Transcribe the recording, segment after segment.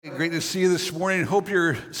Great to see you this morning. Hope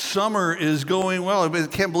your summer is going well. I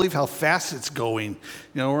can't believe how fast it's going.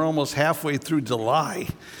 We're almost halfway through July,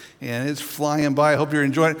 and it's flying by. I hope you're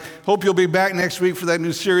enjoying it. Hope you'll be back next week for that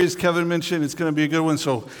new series Kevin mentioned. It's going to be a good one,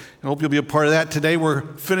 so I hope you'll be a part of that. Today we're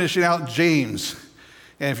finishing out James.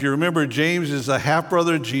 And if you remember, James is a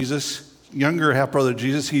half-brother of Jesus, younger half-brother of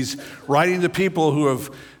Jesus. He's writing to people who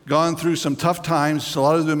have gone through some tough times. A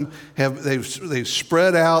lot of them they've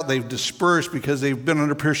spread out, they've dispersed because they've been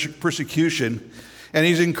under persecution. And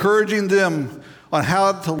he's encouraging them on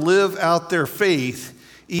how to live out their faith,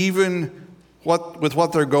 even with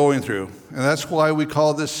what they're going through. And that's why we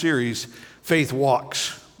call this series Faith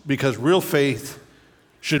Walks, because real faith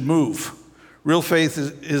should move. Real faith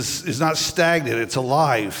is not stagnant, it's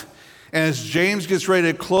alive. And as James gets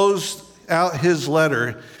ready to close out his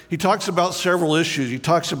letter, he talks about several issues. He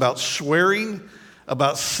talks about swearing,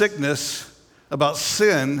 about sickness, about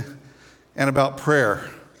sin, and about prayer.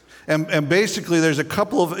 And basically, there's a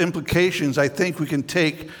couple of implications I think we can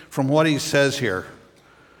take from what he says here.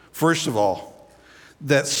 First of all,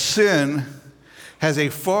 that sin has a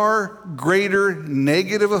far greater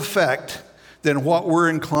negative effect than what we're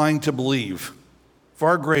inclined to believe.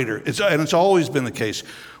 Far greater. And it's always been the case.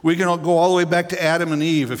 We can go all the way back to Adam and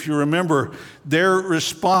Eve. If you remember their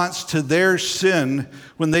response to their sin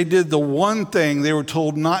when they did the one thing they were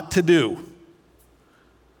told not to do.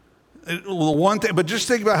 But just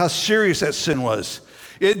think about how serious that sin was.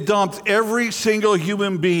 It dumped every single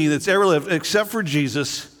human being that's ever lived, except for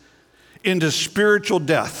Jesus, into spiritual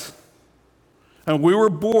death. And we were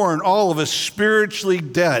born, all of us, spiritually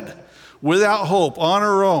dead, without hope, on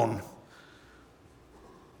our own.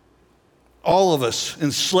 All of us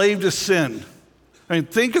enslaved to sin. I mean,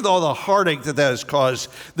 think of all the heartache that has caused,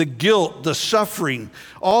 the guilt, the suffering,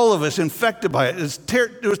 all of us infected by it.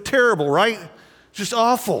 It was terrible, right? Just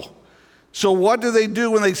awful. So what did they do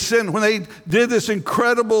when they sinned? When they did this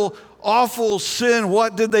incredible, awful sin,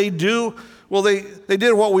 what did they do? Well, they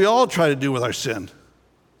did what we all try to do with our sin.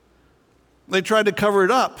 They tried to cover it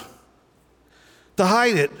up, to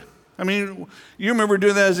hide it. I mean, you remember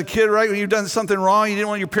doing that as a kid, right? When you've done something wrong, you didn't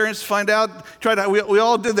want your parents to find out. We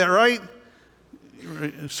all did that, right?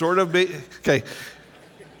 Sort of. Okay.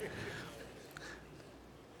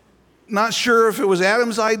 Not sure if it was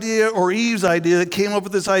Adam's idea or Eve's idea that came up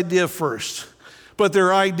with this idea first. But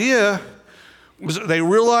their idea was they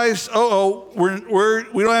realized, we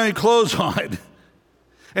don't have any clothes on.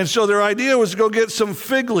 And so their idea was to go get some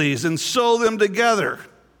fig leaves and sew them together.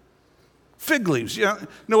 Fig leaves. You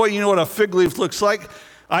know what a fig leaf looks like?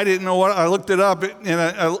 I didn't know what. I looked it up,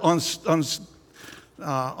 and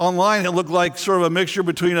online it looked like sort of a mixture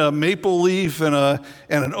between a maple leaf and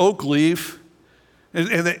an oak leaf.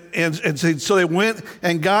 And so they went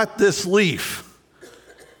and got this leaf,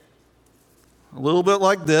 a little bit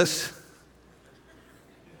like this.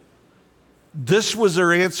 This was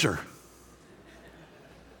their answer.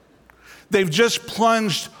 They've just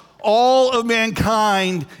plunged all of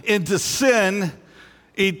mankind into sin,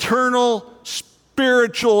 eternal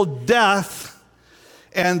spiritual death,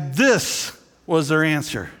 and this was their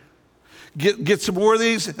answer. Get some more of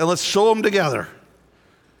these and let's sew them together,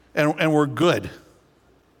 and we're good.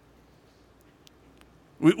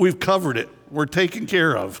 We've covered it. We're taken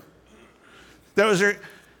care of. That was their.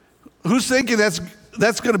 Who's thinking that's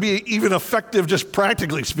going to be even effective, just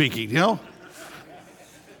practically speaking?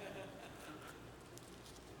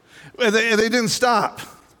 And they didn't stop.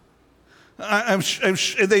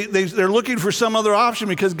 They're looking for some other option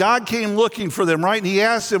because God came looking for them, right? And he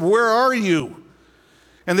asked them, "Where are you?"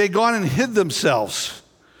 And they'd gone and hid themselves.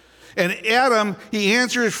 And Adam, he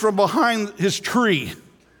answers from behind his tree.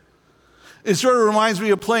 It sort of reminds me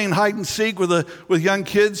of playing hide and seek with young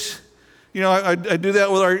kids. I do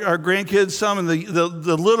that with our grandkids, some, and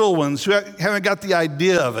the little ones who haven't got the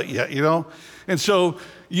idea of it yet, And so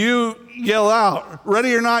you yell out,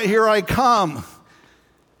 "Ready or not, here I come."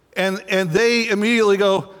 And they immediately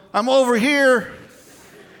go, "I'm over here."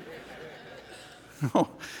 No,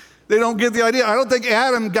 they don't get the idea. I don't think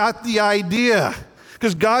Adam got the idea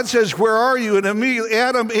because God says, "Where are you?" And immediately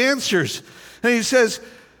Adam answers. And he says,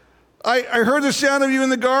 I heard the sound of you in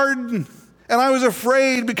the garden, and I was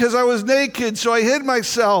afraid because I was naked, so I hid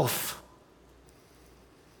myself.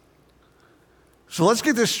 So let's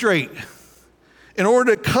get this straight. In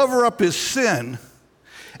order to cover up his sin,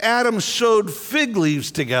 Adam sewed fig leaves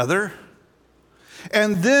together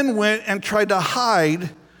and then went and tried to hide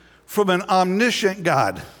from an omniscient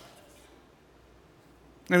God.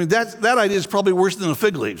 I mean, that idea is probably worse than the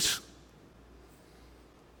fig leaves,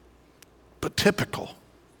 but typical.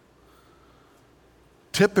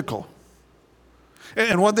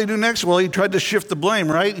 And what they do next? Well, he tried to shift the blame,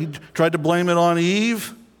 right? He tried to blame it on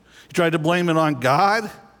Eve. He tried to blame it on God.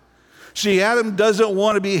 See, Adam doesn't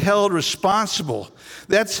want to be held responsible.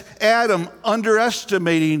 That's Adam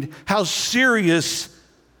underestimating how serious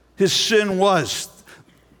his sin was.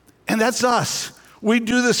 And that's us. We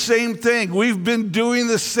do the same thing. We've been doing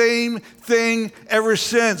the same thing ever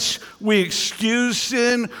since. We excuse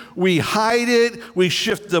sin, we hide it, we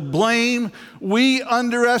shift the blame. We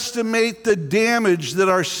underestimate the damage that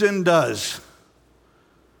our sin does.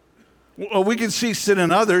 Well, we can see sin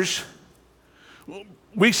in others.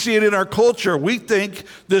 We see it in our culture. We think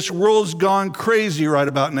this world's gone crazy right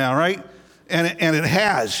about now, right? And it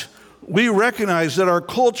has. We recognize that our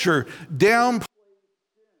culture downplays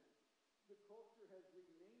sin. The culture has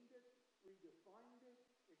renamed it, redefined it,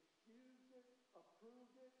 excused it,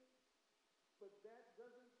 approved it. But that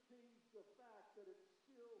doesn't change the fact that it's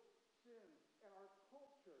still sin. And our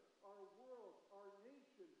culture, our world, our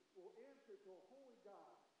nation will answer to a holy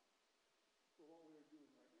God for what we are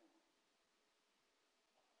doing right now.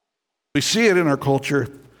 We see it in our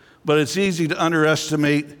culture, but it's easy to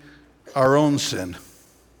underestimate our own sin.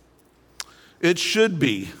 It should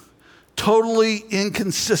be totally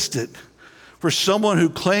inconsistent for someone who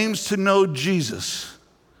claims to know Jesus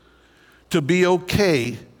to be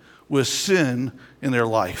okay with sin in their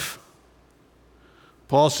life.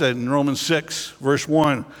 Paul said in Romans 6, verse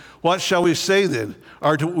 1, "What shall we say then?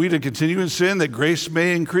 Are we to continue in sin that grace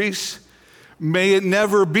may increase? May it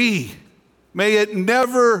never be. May it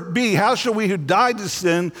never be. How shall we who died to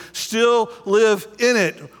sin still live in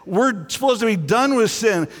it?" We're supposed to be done with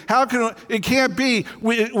sin. How can it can't be?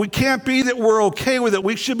 We can't be that we're okay with it.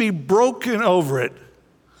 We should be broken over it.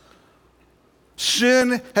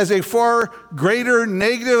 Sin has a far greater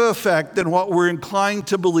negative effect than what we're inclined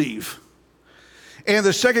to believe. And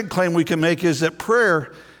the second claim we can make is that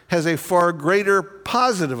prayer has a far greater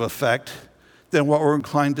positive effect than what we're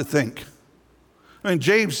inclined to think. I mean,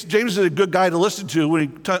 James is a good guy to listen to when he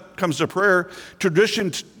comes to prayer.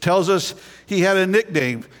 Tradition tells us he had a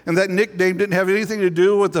nickname, and that nickname didn't have anything to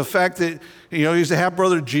do with the fact that, he's the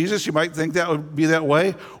half-brother of Jesus. You might think that would be that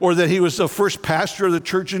way, or that he was the first pastor of the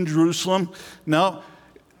church in Jerusalem. No,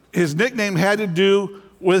 his nickname had to do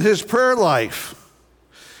with his prayer life.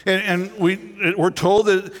 And we're told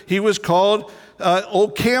that he was called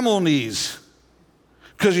Old Camel Knees,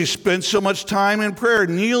 because he spent so much time in prayer,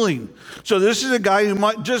 kneeling. So this is a guy who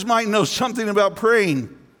might know something about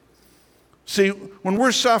praying. See, when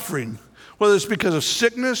we're suffering, whether it's because of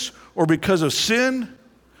sickness or because of sin,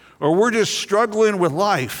 or we're just struggling with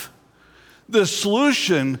life, the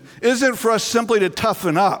solution isn't for us simply to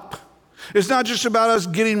toughen up. It's not just about us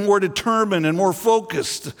getting more determined and more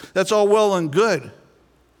focused. That's all well and good.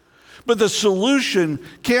 But the solution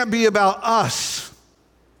can't be about us.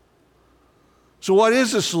 So what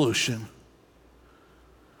is the solution?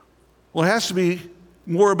 Well, it has to be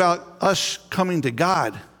more about us coming to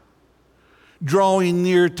God, drawing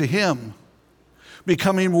near to Him,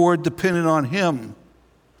 becoming more dependent on Him,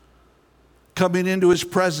 coming into His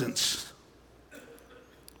presence,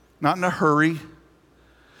 not in a hurry,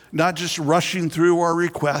 not just rushing through our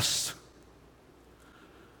requests.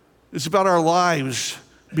 It's about our lives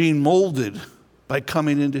being molded by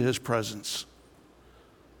coming into His presence.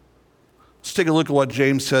 Let's take a look at what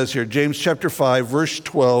James says here. James chapter 5, verse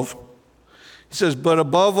 12. He says, "But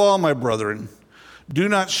above all, my brethren, do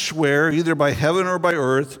not swear either by heaven or by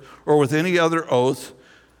earth or with any other oath,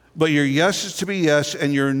 but your yes is to be yes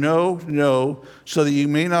and your no, no, so that you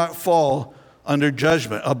may not fall under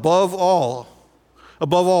judgment." Above all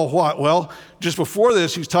what? Well, just before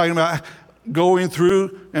this, he's talking about going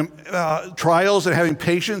through trials and having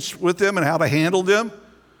patience with them and how to handle them.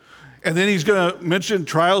 And then he's going to mention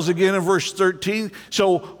trials again in verse 13.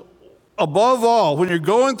 So above all, when you're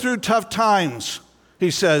going through tough times, he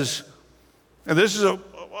says, and this is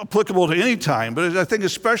applicable to any time, but I think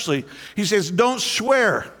especially, he says, don't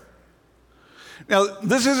swear. Now,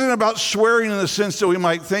 this isn't about swearing in the sense that we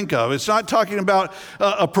might think of. It's not talking about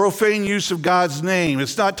a profane use of God's name.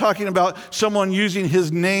 It's not talking about someone using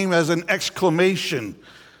His name as an exclamation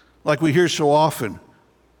like we hear so often.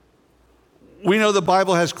 We know the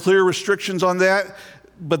Bible has clear restrictions on that,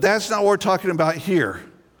 but that's not what we're talking about here.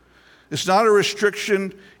 It's not a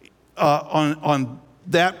restriction on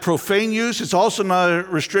that profane use. It's also not a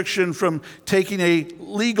restriction from taking a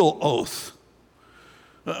legal oath.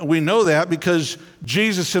 We know that because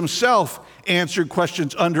Jesus Himself answered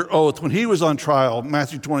questions under oath when He was on trial,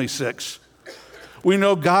 Matthew 26. We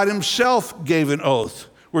know God Himself gave an oath.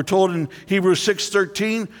 We're told in Hebrews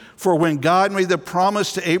 6:13, "For when God made the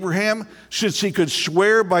promise to Abraham, since He could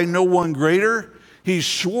swear by no one greater, He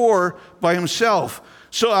swore by himself.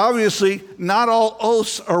 So obviously, not all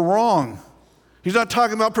oaths are wrong. He's not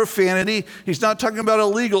talking about profanity. He's not talking about a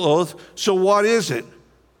legal oath. So what is it?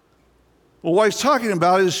 Well, what he's talking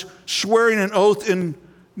about is swearing an oath in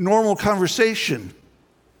normal conversation,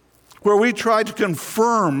 where we try to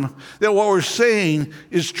confirm that what we're saying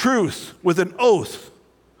is truth with an oath.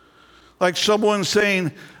 Like someone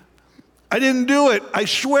saying, I didn't do it, I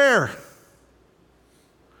swear.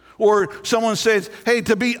 Or someone says, hey,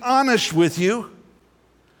 to be honest with you.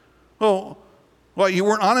 Oh, what, you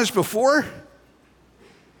weren't honest before?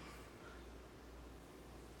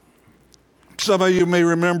 Some of you may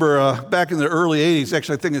remember back in the early 80s,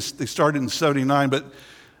 actually I think they started in 79, but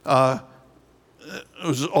it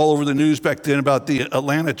was all over the news back then about the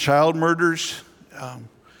Atlanta child murders. I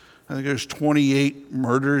think there's 28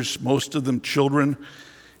 murders, most of them children.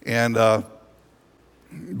 And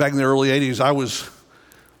back in the early 80s, I was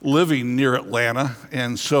living near Atlanta,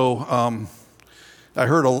 and so I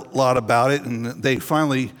heard a lot about it, and they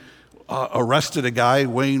finally arrested a guy,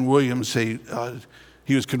 Wayne Williams.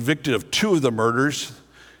 He was convicted of 2 of the murders.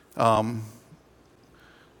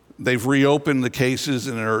 They've reopened the cases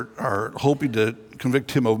and are hoping to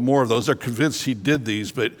convict him of more of those. They're convinced he did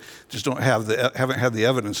these, but just haven't had the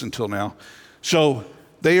evidence until now. So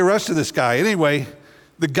they arrested this guy. Anyway,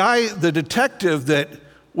 the detective that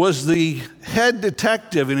was the head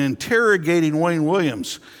detective in interrogating Wayne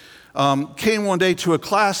Williams came one day to a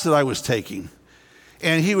class that I was taking,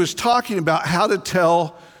 and he was talking about how to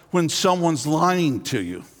tell when someone's lying to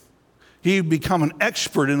you. He'd become an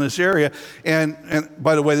expert in this area. And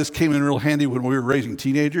by the way, this came in real handy when we were raising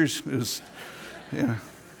teenagers. It was, yeah.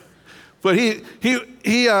 But he's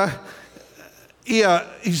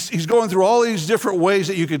going through all these different ways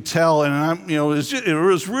that you could tell, and it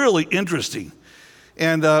was really interesting.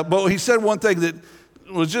 And but he said one thing that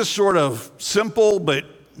was just sort of simple, but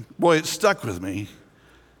boy, it stuck with me.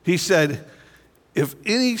 He said, if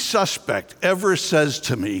any suspect ever says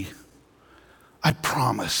to me, I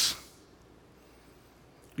promise,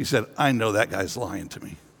 he said, I know that guy's lying to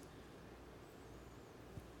me.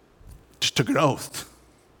 Just took an oath.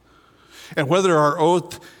 And whether our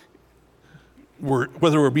oath,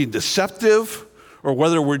 whether we're being deceptive or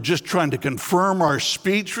whether we're just trying to confirm our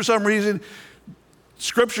speech for some reason,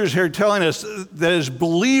 Scripture's here telling us that as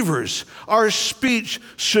believers, our speech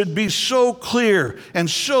should be so clear and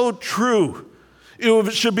so true.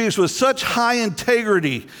 It should be with such high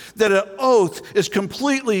integrity that an oath is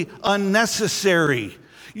completely unnecessary.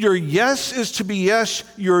 Your yes is to be yes,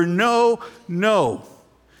 your no, no.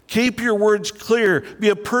 Keep your words clear. Be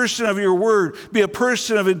a person of your word. Be a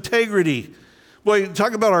person of integrity. Boy,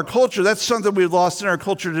 talk about our culture. That's something we've lost in our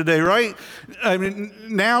culture today, right? I mean,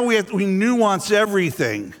 now we nuance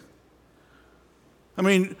everything. I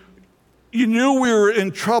mean, you knew we were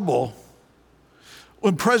in trouble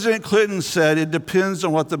when President Clinton said, it depends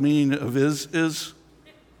on what the meaning of is,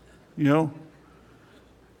 you know?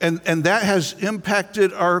 And that has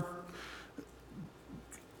impacted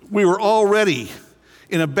we were already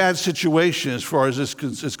in a bad situation as far as this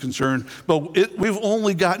is concerned, but we've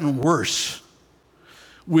only gotten worse.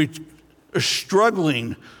 We are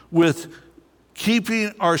struggling with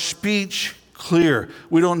keeping our speech clear.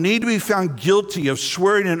 We don't need to be found guilty of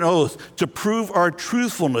swearing an oath to prove our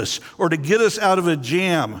truthfulness or to get us out of a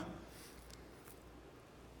jam.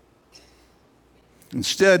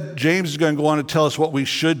 Instead, James is going to go on to tell us what we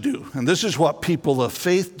should do. And this is what people of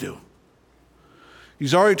faith do.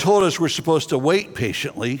 He's already told us we're supposed to wait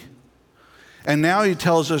patiently. And now he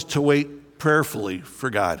tells us to wait prayerfully for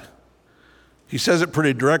God. He says it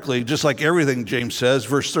pretty directly, just like everything James says.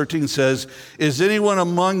 Verse 13 says, is anyone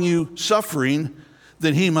among you suffering?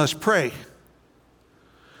 Then he must pray.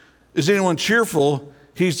 Is anyone cheerful?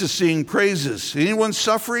 He's to sing praises. Anyone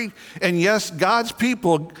suffering? And yes, God's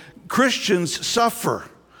people, Christians, suffer.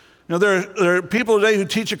 You know, there are people today who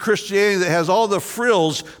teach a Christianity that has all the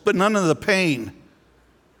frills, but none of the pain.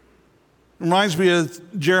 Reminds me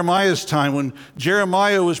of Jeremiah's time. When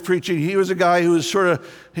Jeremiah was preaching, he was a guy who was sort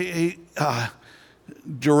of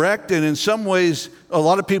direct, and in some ways, a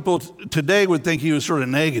lot of people today would think he was sort of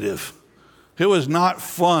negative. It was not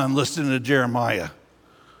fun listening to Jeremiah.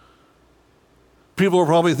 People were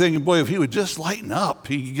probably thinking, boy, if he would just lighten up,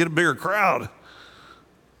 he could get a bigger crowd.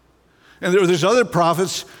 And there's other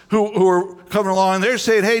prophets who are coming along, and they're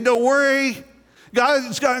saying, hey, don't worry.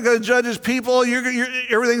 God's not going to judge his people.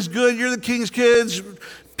 Everything's good. You're the king's kids.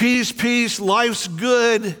 Peace, peace. Life's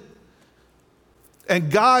good.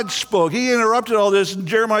 And God spoke. He interrupted all this in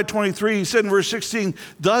Jeremiah 23. He said in verse 16,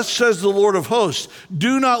 thus says the Lord of hosts,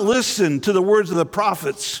 do not listen to the words of the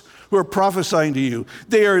prophets who are prophesying to you.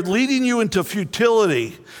 They are leading you into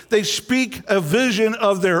futility. They speak a vision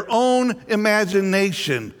of their own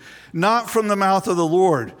imagination, not from the mouth of the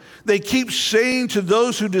Lord. They keep saying to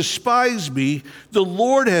those who despise me, the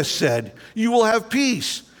Lord has said, you will have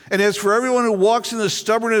peace. And as for everyone who walks in the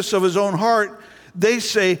stubbornness of his own heart, they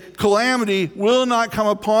say, calamity will not come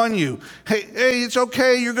upon you. Hey, it's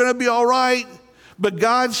okay, you're going to be all right. But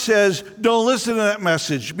God says, don't listen to that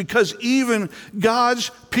message, because even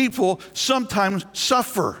God's people sometimes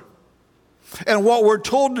suffer. And what we're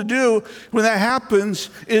told to do when that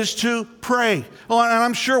happens is to pray. Well, and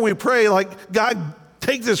I'm sure we pray like, God,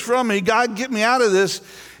 take this from me. God, get me out of this.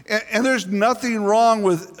 And there's nothing wrong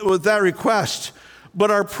with that request.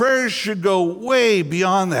 But our prayers should go way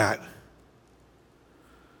beyond that.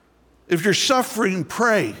 If you're suffering,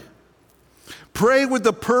 pray. Pray with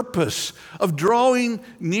the purpose of drawing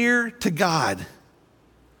near to God.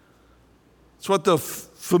 That's what the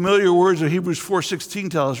familiar words of Hebrews 4:16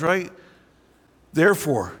 tell us, right?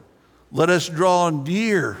 Therefore, let us draw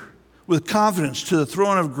near with confidence to the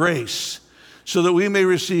throne of grace, so that we may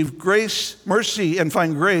receive grace, mercy, and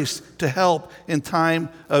find grace to help in time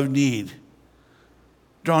of need.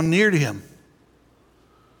 Draw near to him.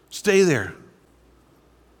 Stay there.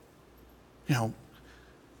 You know,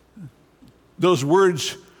 those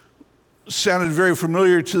words sounded very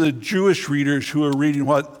familiar to the Jewish readers who were reading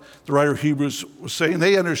what the writer of Hebrews was saying.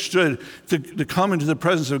 They understood to come into the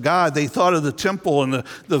presence of God. They thought of the temple and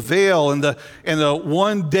the veil and the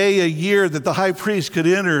one day a year that the high priest could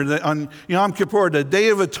enter on Yom Kippur, the Day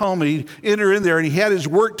of Atonement. He'd enter in there and he had his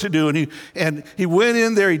work to do. And he went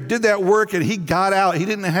in there, he did that work, and he got out. He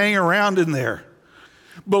didn't hang around in there.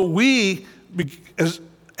 But we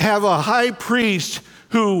have a high priest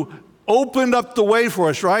who opened up the way for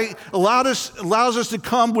us, right? Allows us to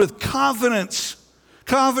come with confidence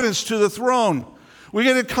to the throne. We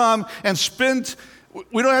get to come and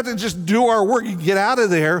we don't have to just do our work and get out of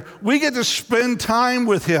there. We get to spend time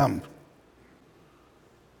with him.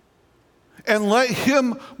 And let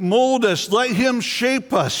him mold us. Let him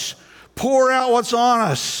shape us. Pour out what's on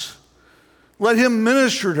us. Let him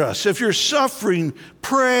minister to us. If you're suffering,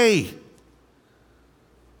 pray.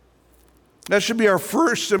 That should be our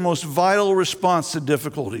first and most vital response to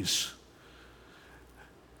difficulties.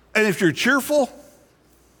 And if you're cheerful,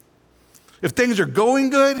 if things are going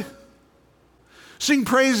good, sing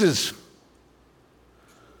praises.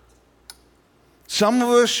 Some of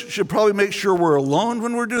us should probably make sure we're alone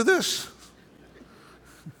when we do this,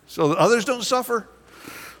 so that others don't suffer.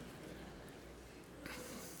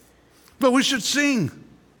 But we should sing.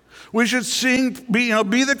 We should sing, be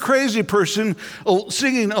the crazy person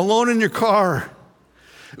singing alone in your car.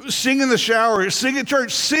 Sing in the shower, sing at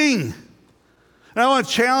church, sing. And I want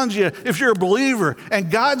to challenge you, if you're a believer and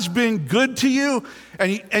God's been good to you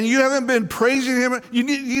and you haven't been praising him, you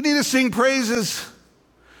need to sing praises.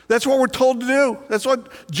 That's what we're told to do. That's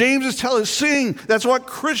what James is telling us, sing. That's what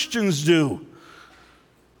Christians do.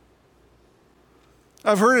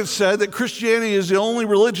 I've heard it said that Christianity is the only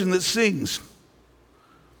religion that sings.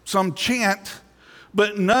 Some chant,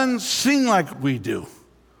 but none sing like we do.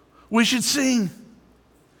 We should sing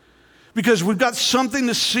because we've got something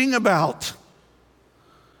to sing about.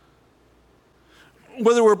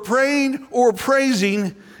 Whether we're praying or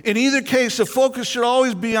praising, in either case, the focus should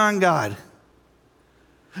always be on God.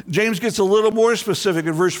 James gets a little more specific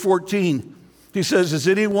in verse 14. He says, is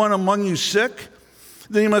anyone among you sick?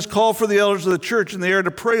 Then he must call for the elders of the church, and they are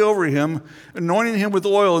to pray over him, anointing him with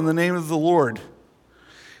oil in the name of the Lord.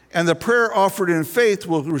 And the prayer offered in faith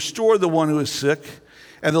will restore the one who is sick,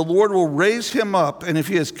 and the Lord will raise him up, and if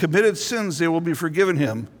he has committed sins, they will be forgiven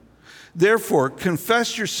him. Therefore,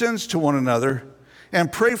 confess your sins to one another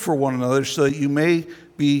and pray for one another so that you may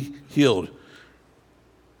be healed.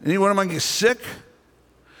 Anyone among you sick?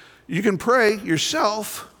 You can pray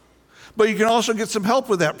yourself, but you can also get some help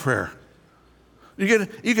with that prayer. You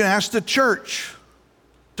can ask the church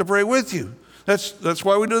to pray with you. That's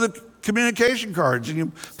why we do the communication cards, and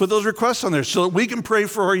you put those requests on there so that we can pray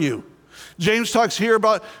for you. James talks here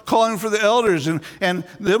about calling for the elders and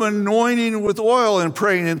them anointing with oil and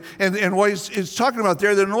praying. And what he's talking about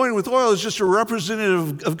there, the anointing with oil is just a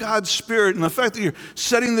representative of God's Spirit and the fact that you're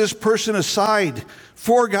setting this person aside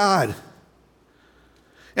for God.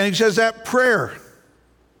 And he says that prayer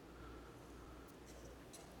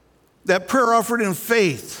offered in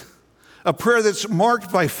faith, a prayer that's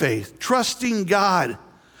marked by faith, trusting God,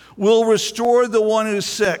 will restore the one who's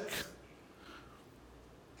sick.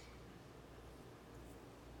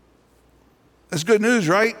 That's good news,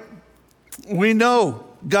 right? We know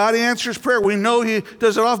God answers prayer. We know he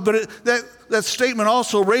does it often, but that statement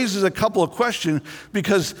also raises a couple of questions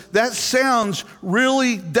because that sounds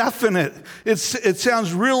really definite. It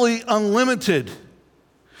sounds really unlimited.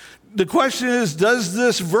 The question is, does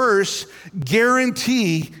this verse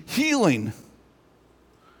guarantee healing?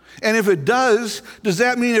 And if it does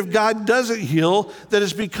that mean if God doesn't heal, that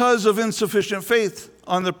it's because of insufficient faith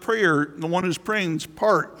on the one who's praying's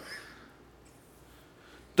part?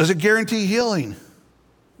 Does it guarantee healing?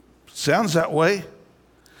 Sounds that way,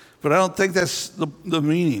 but I don't think that's the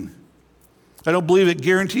meaning. I don't believe it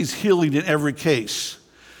guarantees healing in every case.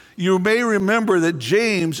 You may remember that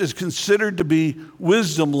James is considered to be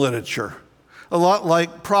wisdom literature, a lot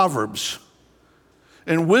like Proverbs.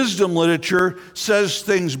 And wisdom literature says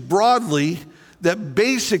things broadly that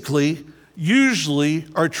basically, usually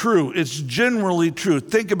are true. It's generally true.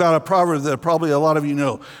 Think about a proverb that probably a lot of you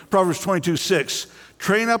know. Proverbs 22:6.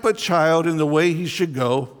 Train up a child in the way he should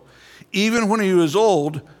go. Even when he is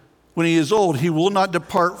old, he will not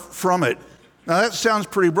depart from it. Now that sounds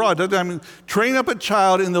pretty broad, doesn't it? I mean, train up a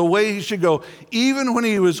child in the way he should go. Even when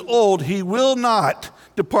he is old, he will not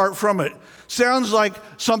depart from it. Sounds like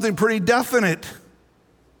something pretty definite.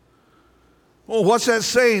 Well, what's that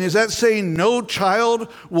saying? Is that saying no child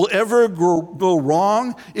will ever go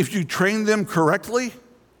wrong if you train them correctly?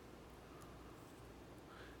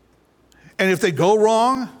 And if they go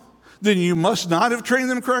wrong, then you must not have trained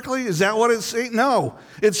them correctly? Is that what it's saying? No.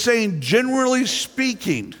 It's saying generally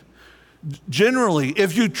speaking,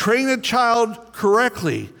 if you train a child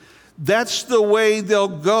correctly, that's the way they'll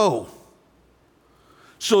go.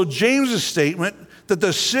 So James's statement that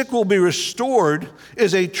the sick will be restored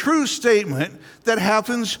is a true statement that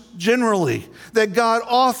happens generally, that God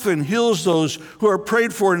often heals those who are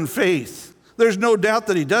prayed for in faith. There's no doubt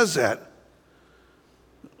that he does that.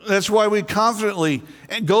 That's why we confidently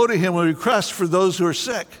go to him and request for those who are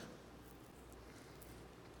sick.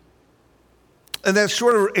 And that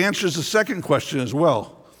sort of answers the second question as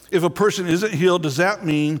well. If a person isn't healed, does that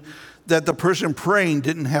mean that the person praying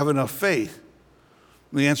didn't have enough faith?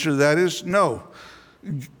 The answer to that is no.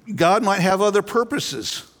 God might have other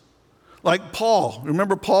purposes. Like Paul.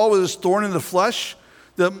 Remember Paul with his thorn in the flesh?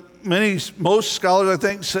 That most scholars, I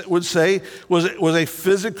think, would say was a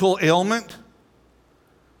physical ailment.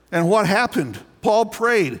 And what happened? Paul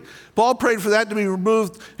prayed. Paul prayed for that to be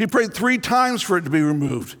removed. He prayed 3 times for it to be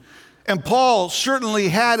removed. And Paul certainly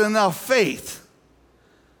had enough faith.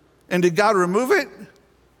 And did God remove it?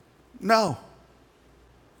 No.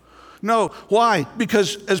 No. Why?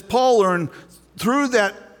 Because as Paul learned, through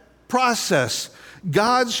that process,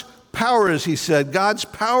 God's power, as he said, God's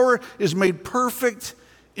power is made perfect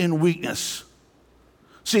in weakness.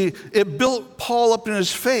 See, it built Paul up in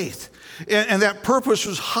his faith. And that purpose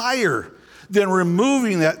was higher than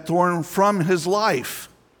removing that thorn from his life.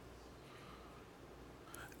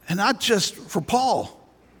 And not just for Paul.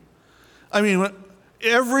 I mean,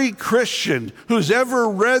 every Christian who's ever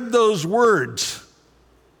read those words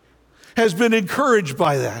has been encouraged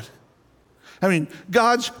by that. I mean,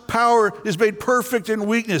 God's power is made perfect in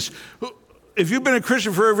weakness. If you've been a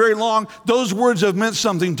Christian for very long, those words have meant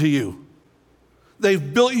something to you.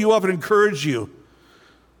 They've built you up and encouraged you.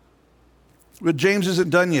 But James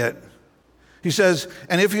isn't done yet. He says,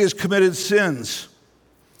 and if he has committed sins,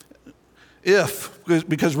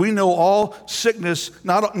 because we know all sickness,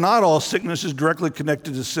 not all sickness is directly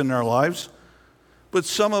connected to sin in our lives, but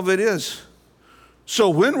some of it is.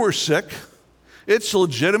 So when we're sick, it's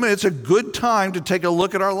legitimate, it's a good time to take a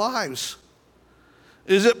look at our lives.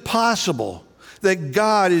 Is it possible that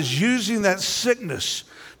God is using that sickness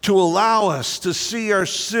to allow us to see our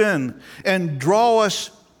sin and draw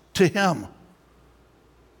us to him?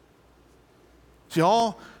 See,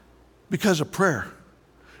 all because of prayer.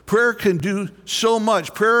 Prayer can do so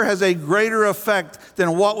much. Prayer has a greater effect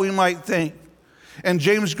than what we might think. And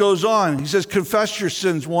James goes on. He says, confess your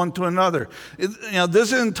sins one to another.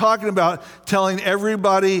 This isn't talking about telling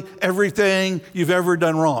everybody everything you've ever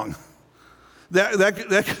done wrong.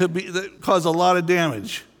 That could cause a lot of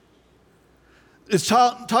damage. It's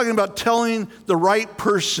talking about telling the right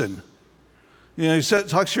person. He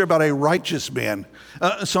talks here about a righteous man,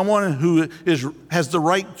 someone who has the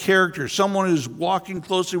right character, someone who's walking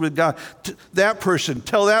closely with God. Tell that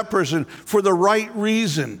person for the right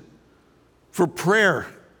reason, for prayer.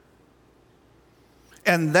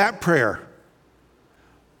 And that prayer,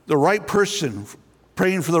 the right person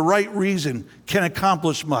praying for the right reason, can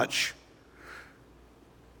accomplish much.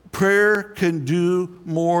 Prayer can do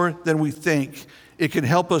more than we think. It can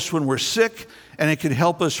help us when we're sick, and it can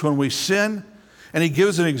help us when we sin. And he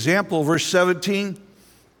gives an example, verse 17.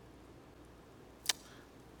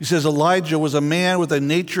 He says, Elijah was a man with a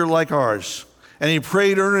nature like ours, and he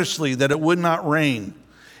prayed earnestly that it would not rain.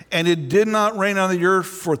 And it did not rain on the earth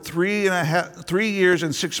for 3 years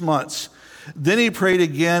and 6 months. Then he prayed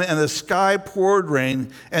again, and the sky poured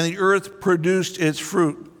rain, and the earth produced its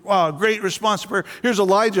fruit. Wow, great response to prayer. Here's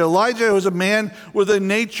Elijah. Elijah was a man with a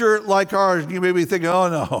nature like ours. You may be thinking, oh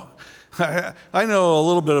no, I know a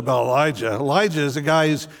little bit about Elijah. Elijah is a guy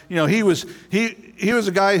who's, he was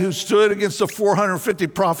a guy who stood against the 450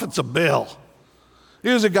 prophets of Baal. He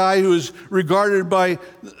was a guy who was regarded by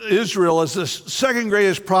Israel as the second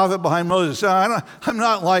greatest prophet behind Moses. I'm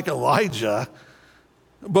not like Elijah,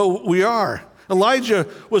 but we are. Elijah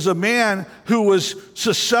was a man who was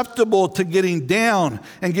susceptible to getting down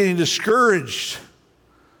and getting discouraged.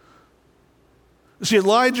 See,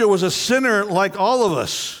 Elijah was a sinner like all of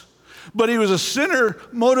us, but he was a sinner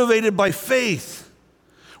motivated by faith.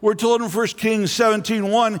 We're told in 1 Kings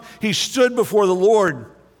 17:1, he stood before the Lord.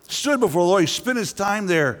 He spent his time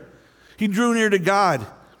there. He drew near to God.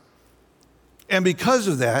 And because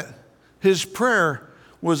of that, his prayer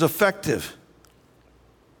was effective.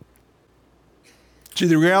 See,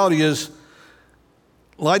 the reality is,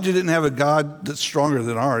 Elijah didn't have a God that's stronger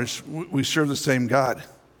than ours. We serve the same God.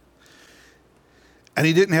 And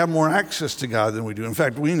he didn't have more access to God than we do. In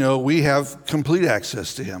fact, we know we have complete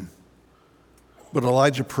access to him. But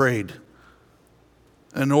Elijah prayed.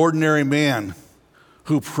 An ordinary man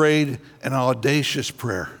who prayed an audacious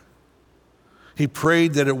prayer. He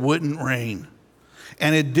prayed that it wouldn't rain.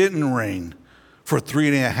 And it didn't rain for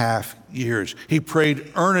 3.5 years. He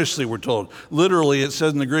prayed earnestly, we're told. Literally, it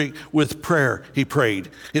says in the Greek, with prayer, he prayed.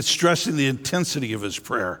 It's stressing the intensity of his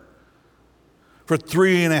prayer. For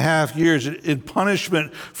 3.5 years, in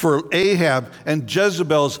punishment for Ahab and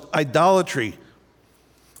Jezebel's idolatry.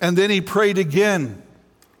 And then he prayed again.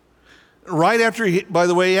 Right after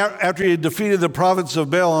after he had defeated the prophets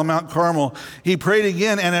of Baal on Mount Carmel, he prayed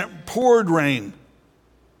again and it poured rain.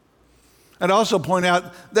 I'd also point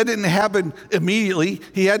out that didn't happen immediately.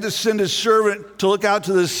 He had to send his servant to look out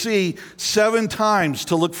to the sea 7 times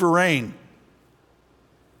to look for rain.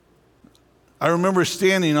 I remember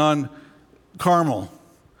standing on Carmel.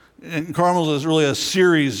 And Carmel is really a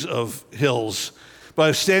series of hills. But I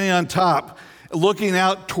was standing on top, looking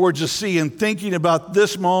out towards the sea and thinking about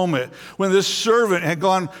this moment when this servant had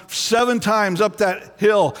gone 7 times up that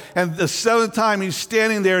hill, and the 7th time he's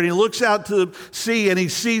standing there and he looks out to the sea and he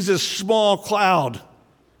sees this small cloud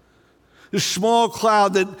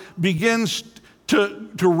that begins to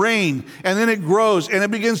rain, and then it grows and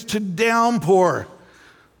it begins to downpour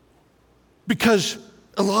because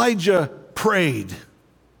Elijah prayed.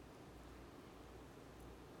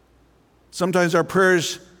 Sometimes our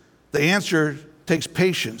prayers, the answer takes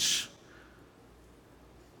patience.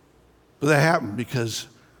 But that happened because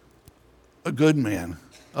a good man,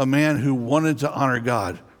 a man who wanted to honor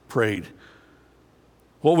God, prayed.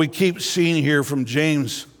 What we keep seeing here from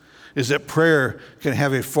James is that prayer can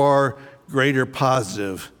have a far greater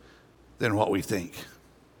positive than what we think.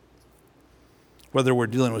 Whether we're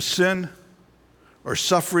dealing with sin or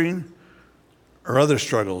suffering or other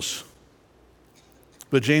struggles.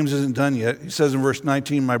 But James isn't done yet. He says in verse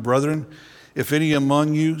 19, my brethren, if any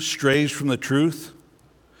among you strays from the truth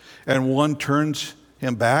and one turns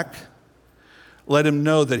him back, let him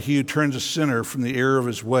know that he who turns a sinner from the error of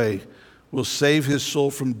his way will save his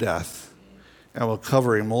soul from death and will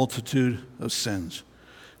cover a multitude of sins.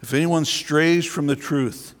 If anyone strays from the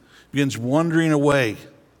truth, begins wandering away,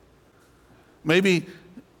 maybe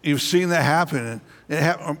you've seen that happen.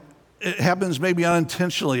 It happens maybe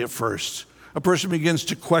unintentionally at first. A person begins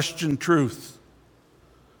to question truth.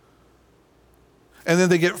 And then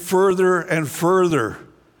they get further and further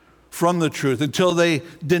from the truth until they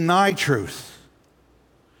deny truth.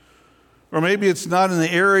 Or maybe it's not in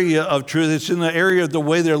the area of truth, it's in the area of the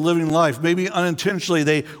way they're living life. Maybe unintentionally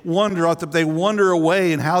they wander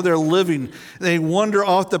away in how they're living. They wander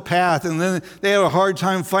off the path, and then they have a hard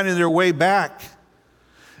time finding their way back.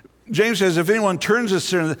 James says if anyone turns a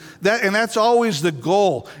sinner, and that's always the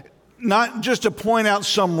goal. Not just to point out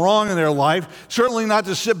some wrong in their life, certainly not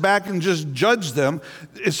to sit back and just judge them.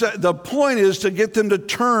 The point is to get them to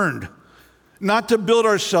turn, not to build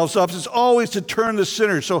ourselves up. It's always to turn the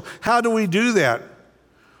sinner. So how do we do that?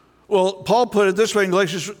 Well, Paul put it this way in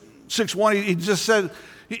Galatians 6:1. He just said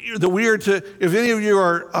that we are to, if any of you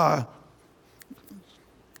are, I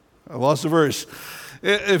lost the verse.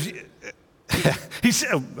 He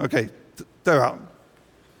said, okay, they're out.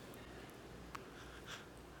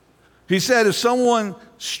 He said if someone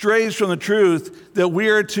strays from the truth, that we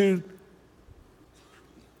are to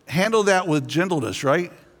handle that with gentleness,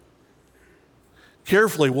 right?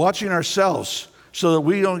 Carefully, watching ourselves, so that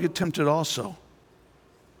we don't get tempted also.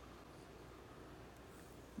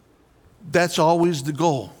 That's always the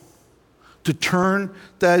goal, to turn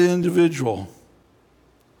that individual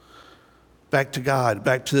back to God,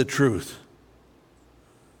 back to the truth.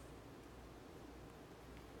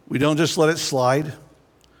 We don't just let it slide.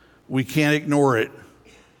 We can't ignore it.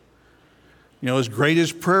 You know, as great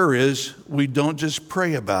as prayer is, we don't just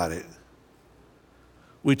pray about it.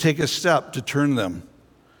 We take a step to turn them.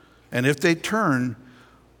 And if they turn,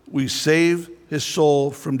 we save his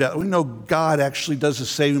soul from death. We know God actually does the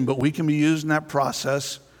saving, but we can be used in that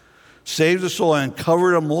process. Save the soul and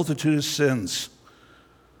cover a multitude of sins.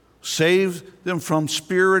 Save them from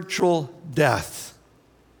spiritual death,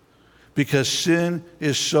 because sin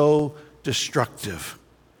is so destructive.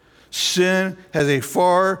 Sin has a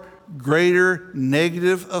far greater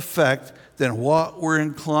negative effect than what we're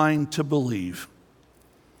inclined to believe.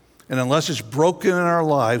 And unless it's broken in our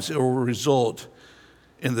lives, it will result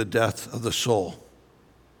in the death of the soul.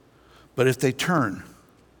 But if they turn,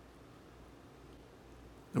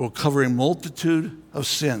 it will cover a multitude of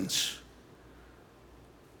sins,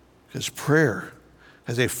 because prayer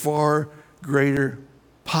has a far greater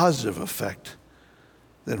positive effect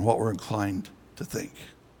than what we're inclined to think.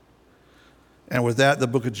 And with that, the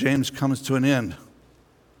book of James comes to an end,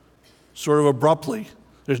 sort of abruptly.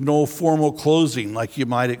 There's no formal closing like you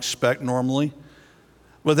might expect normally.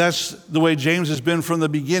 But that's the way James has been from the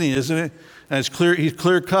beginning, isn't it? And it's clear, he's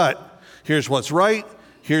clear cut. Here's what's right,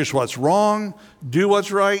 here's what's wrong. Do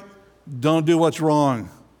what's right, don't do what's wrong.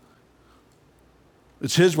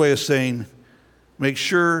 It's his way of saying, make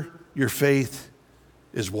sure your faith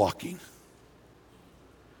is walking.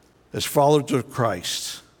 As followers of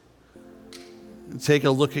Christ, take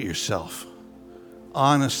a look at yourself.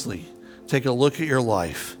 Honestly, take a look at your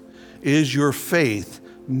life. Is your faith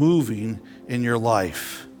moving in your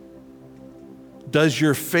life? Does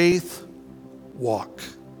your faith walk?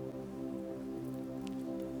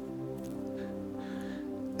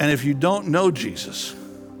 And if you don't know Jesus,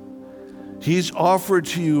 he's offered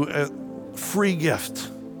to you a free gift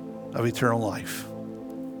of eternal life,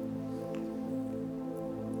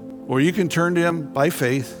 or you can turn to him by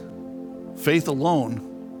faith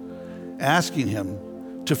alone, asking him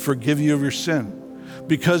to forgive you of your sin.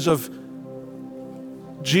 Because of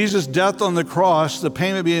Jesus' death on the cross, the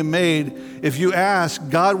payment being made, if you ask,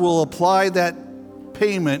 God will apply that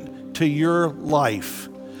payment to your life,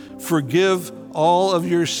 forgive all of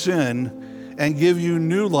your sin, and give you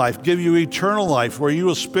new life, give you eternal life where you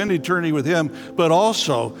will spend eternity with him, but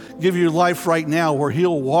also give you life right now where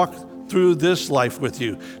he'll walk through this life with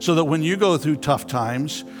you, so that when you go through tough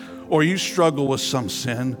times or you struggle with some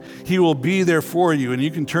sin, he will be there for you, and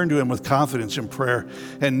you can turn to him with confidence in prayer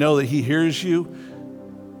and know that he hears you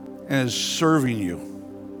and is serving you.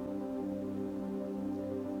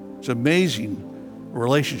 It's an amazing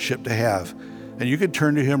relationship to have. And you can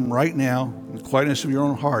turn to him right now in the quietness of your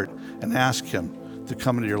own heart and ask him to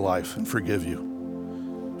come into your life and forgive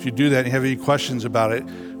you. If you do that and you have any questions about it,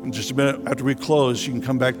 in just a minute after we close, you can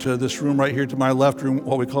come back to this room right here to my left, room,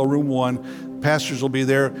 what we call room 1. Pastors will be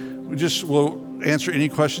there. We'll answer any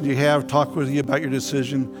questions you have, talk with you about your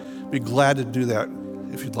decision. Be glad to do that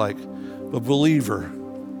if you'd like. But believer,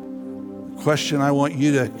 the question I want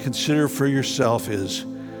you to consider for yourself is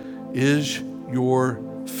your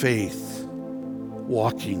faith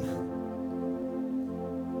walking?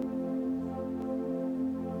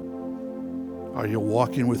 Are you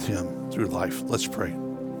walking with him through life? Let's pray.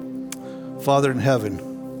 Father in heaven,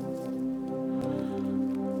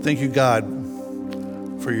 thank you, God,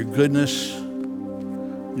 for your goodness,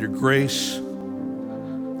 your grace,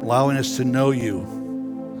 allowing us to know you.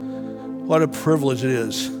 What a privilege it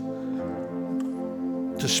is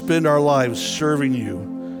to spend our lives serving you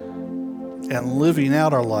and living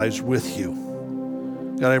out our lives with you.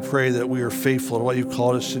 God, I pray that we are faithful to what you've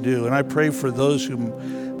called us to do. And I pray for those who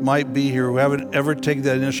might be here who haven't ever taken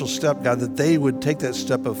that initial step, God, that they would take that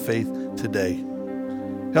step of faith today.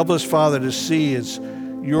 Help us, Father, to see as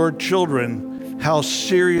your children how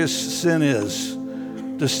serious sin is,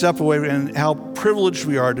 to step away, and how privileged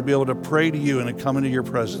we are to be able to pray to you and to come into your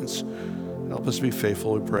presence. Help us be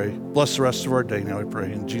faithful, we pray. Bless the rest of our day now, we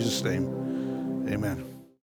pray. In Jesus' name, amen.